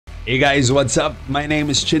Hey guys, what's up? My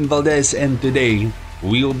name is Valdes and today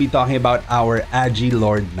we will be talking about our AGI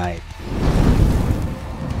Lord Knight.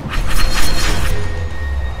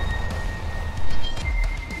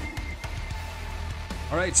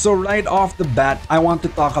 Alright, so right off the bat, I want to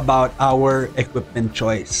talk about our equipment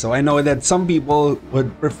choice. So I know that some people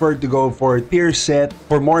would prefer to go for tier set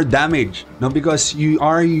for more damage. No, because you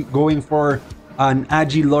are going for an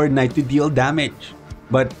AGI Lord Knight to deal damage.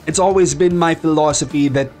 But it's always been my philosophy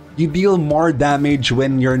that you deal more damage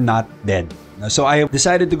when you're not dead. So I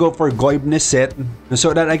decided to go for Goibness set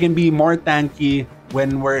so that I can be more tanky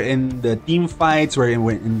when we're in the team fights, we're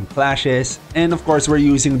in clashes, and of course we're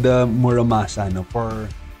using the Muramasa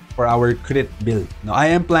for our crit build. Now I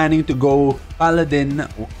am planning to go Paladin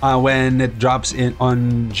when it drops in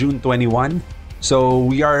on June 21. So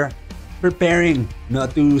we are preparing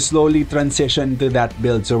to slowly transition to that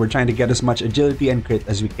build. So we're trying to get as much agility and crit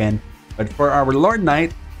as we can. But for our Lord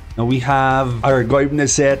Knight, now we have our Goibness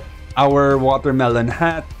set, our Watermelon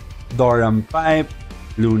Hat, Doram Pipe,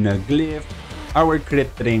 Luna Glyph, our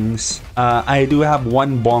crit rings. I do have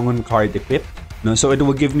one Bongon card equipped, so it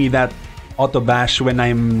will give me that auto bash when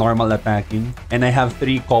I'm normal attacking. And I have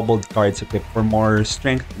 3 Kobold cards equipped for more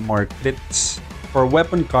strength, more crits. For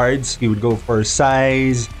weapon cards, you would go for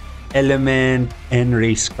size, element, and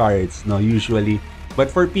race cards, usually.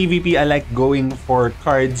 But for PvP, I like going for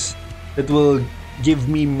cards that will give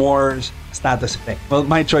me more status effect. Well,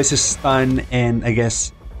 my choice is stun, and I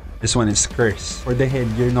guess this one is curse. For the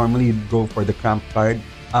headgear, normally you'd go for the cramp card.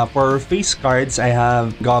 For face cards, I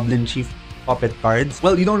have Goblin Chief Puppet cards.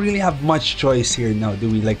 Well, you don't really have much choice here now,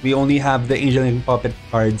 do we? Like, we only have the Angel and Puppet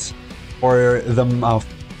cards for the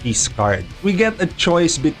Mouthpiece card. We get a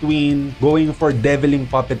choice between going for Deviling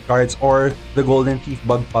Puppet cards or the Golden Thief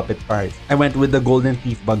Bug Puppet cards. I went with the Golden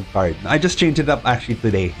Thief Bug card. I just changed it up actually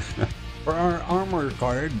today. For our armor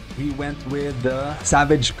card, we went with the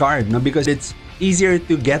Savage card, because it's easier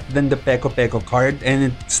to get than the Peko Peko card, and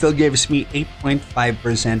it still gives me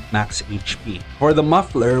 8.5% max HP. For the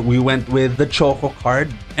muffler, we went with the Choco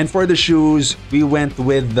card, and for the shoes, we went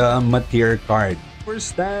with the Matir card. For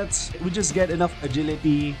stats, we just get enough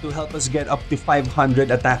agility to help us get up to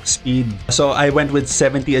 500 attack speed. So I went with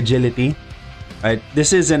 70 agility. Right,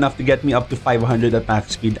 this is enough to get me up to 500 attack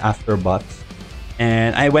speed after buffs.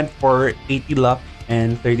 And I went for 80 luck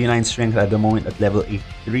and 39 strength at the moment at level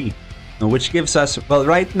 83. Which gives us, well,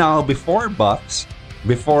 right now, before buffs,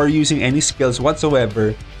 before using any skills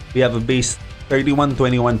whatsoever, we have a base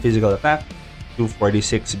 3121 physical attack,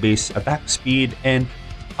 246 base attack speed, and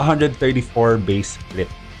 134 base crit.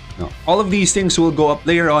 All of these things will go up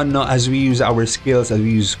later on as we use our skills, as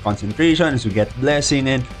we use concentration, as we get blessing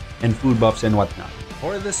and food buffs and whatnot.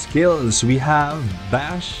 For the skills, we have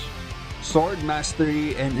Bash, Sword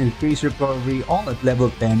Mastery, and Increase Recovery all at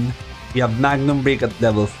level 10. We have Magnum Break at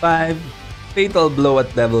level 5, Fatal Blow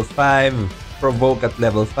at level 5, Provoke at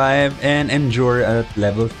level 5, and Endure at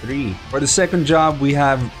level 3. For the second job, we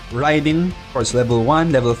have Riding, of course level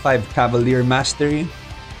 1, level 5 Cavalier Mastery,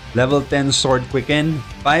 level 10 Sword Quicken,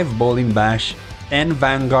 5 Bowling Bash, 10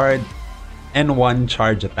 Vanguard, and 1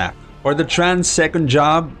 Charge Attack. For the trans second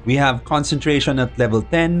job, we have Concentration at level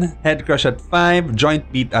 10, Head Crush at 5,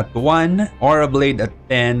 Joint Beat at 1, Aura Blade at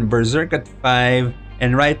 10, Berserk at 5,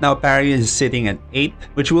 and right now Parry is sitting at 8,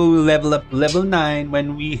 which will level up to level 9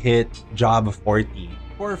 when we hit job 14.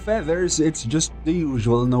 For feathers, it's just the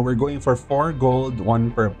usual. We're going for 4 gold,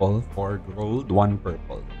 1 purple, 4 gold, 1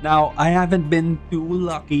 purple. Now, I haven't been too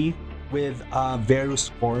lucky with Verus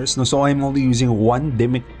Cores, so I'm only using 1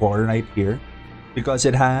 Dimic core right here, because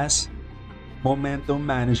it has Momentum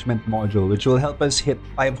Management Module, which will help us hit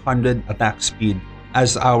 500 attack speed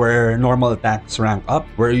as our normal attacks rank up.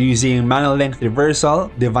 We're using Mana Length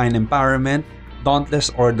Reversal, Divine Empowerment,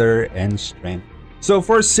 Dauntless Order, and Strength. So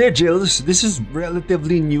for Sigils, this is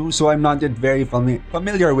relatively new, so I'm not yet very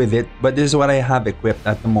familiar with it, but this is what I have equipped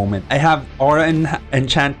at the moment. I have Aura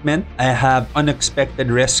Enchantment, I have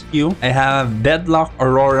Unexpected Rescue, I have Deadlock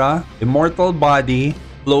Aurora, Immortal Body,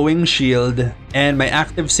 Flowing Shield, and my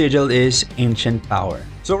active sigil is Ancient Power.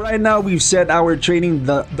 So right now, we've set our training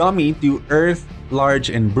dummy to Earth,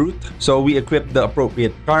 Large, and Brute. So we equipped the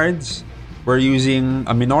appropriate cards. We're using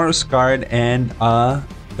a Minoros card and a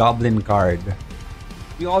Goblin card.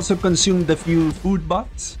 We also consumed a few food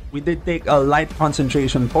buffs. We did take a Light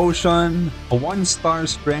Concentration Potion, a 1-star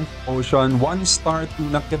Strength Potion, 1-star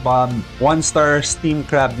Tuna Kebab, 1-star Steam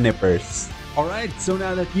Crab Nippers. Alright, so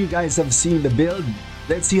now that you guys have seen the build,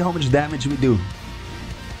 let's see how much damage we do.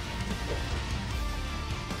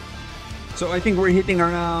 So I think we're hitting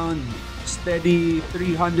around steady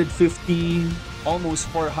 350, almost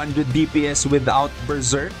 400 DPS without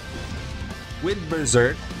Berserk. with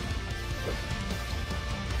Berserk.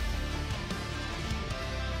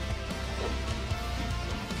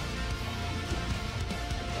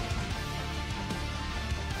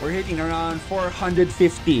 We're hitting around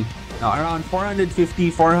 450. Now, around 450,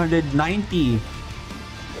 490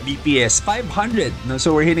 DPS. 500. No,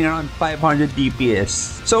 so we're hitting around 500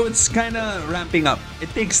 DPS. So it's kind of ramping up. It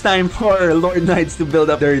takes time for Lord Knights to build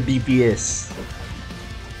up their DPS.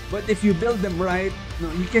 But if you build them right,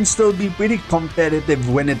 no, you can still be pretty competitive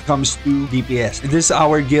when it comes to DPS. This is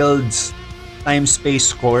our guild's time-space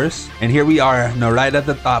scores. And here we are, no, right at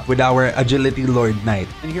the top with our Agility Lord Knight.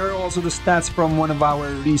 And here are also the stats from one of our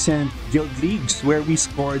recent guild leagues where we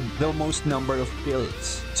scored the most number of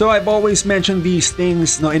kills. So I've always mentioned these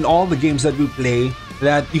things, no, in all the games that we play,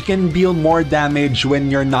 that you can deal more damage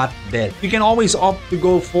when you're not dead. You can always opt to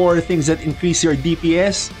go for things that increase your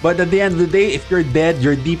DPS, but at the end of the day, if you're dead,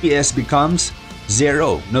 your DPS becomes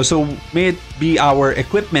 0. No, so may it be our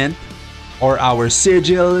equipment, or our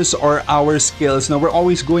sigils, or our skills. Now, we're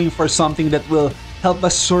always going for something that will help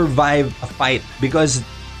us survive a fight because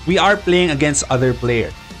we are playing against other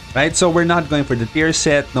players, right? So we're not going for the tier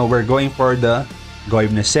set. No, we're going for the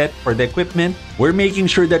Goivna set for the equipment. We're making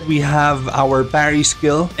sure that we have our parry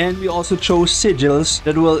skill, and we also chose sigils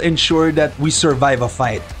that will ensure that we survive a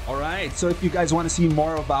fight. Alright, so if you guys want to see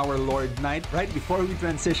more of our Lord Knight, right before we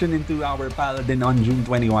transition into our Paladin on June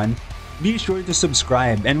 21, be sure to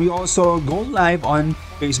subscribe. And we also go live on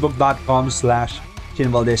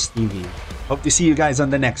facebook.com/ChinValdesTV. Hope to see you guys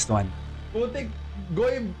on the next one. Putik,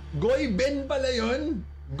 Goy Ben pala yun?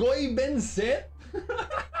 Goy Ben set?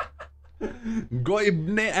 Goy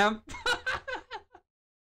Bne Amp.